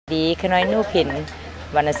ดีขน้อยนูพิน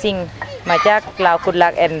วรรณสิงห์มาจากลาวกุดลั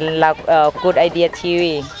กแอนลาวกูดไอเดียที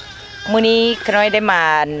วีมื้อนี้ขน้อยได้มา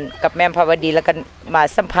กับแม่ภาวดีแล้วก็มา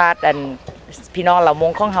สัมภาษณ์พี่น้องเหล่าม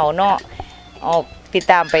งของเฮาเนาะติด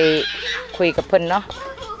ตามไปคุยกับเพิ่นเนาะ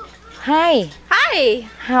Hi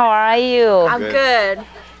how are you I'm good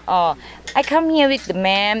I come here with the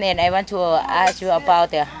ma'am and I want to ask you about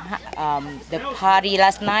the party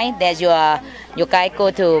last night that you guys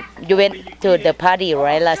you went to the party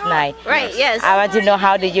right last night. Right, yes. I want to know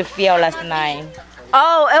how did you feel last night?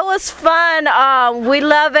 Oh, it was fun. We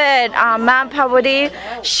love it. Ma'am Parwadee,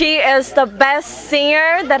 she is the best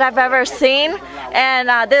singer that I've ever seen, and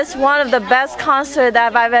this is one of the best concerts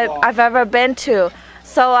that I've ever been to.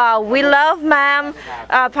 So we love Ma'am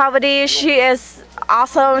Parwadee. She is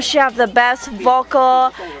awesome. She has the best vocal,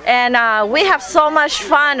 and we have so much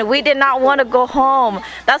fun. We did not want to go home.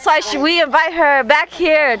 That's why we invite her back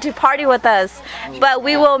here to party with us. But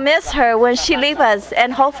we will miss her when she leaves us, and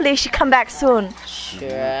hopefully she come back soon.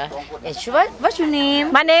 Sure. What's your name?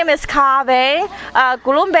 My name is Kave.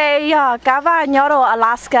 Gulumbe Gava Nyoro,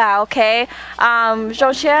 Alaska. Okay.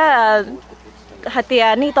 Hạt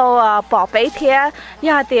tiền ní tôi bỏ bể thế,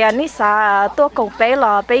 hạt tiền ní sa tôi cùng bể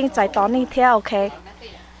là bể chạy tón ní thế, okay.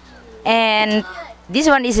 And this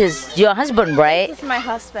one is your husband, right? This is my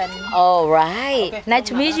husband. Oh, right. Nice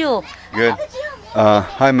to meet you. Good.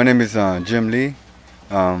 Hi, my name is Jim Lee.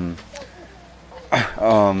 I'm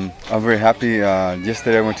very happy.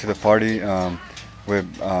 Yesterday I went to the party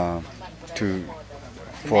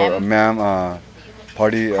for a ma'am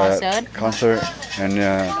party concert, and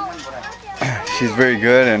she's very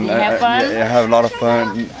good, and I have a lot of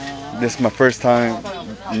fun. This is my first time,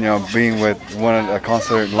 being with a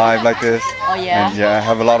concert live like this. Oh yeah. And I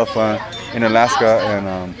have a lot of fun in Alaska, and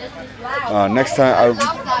next time I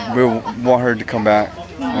will want her to come back.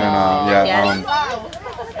 And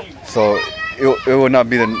so it will not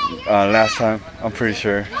be the last time. I'm pretty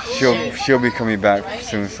sure she'll be coming back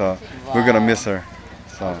soon. So we're gonna miss her.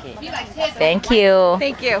 So. Thank you.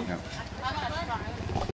 Thank you. Yeah.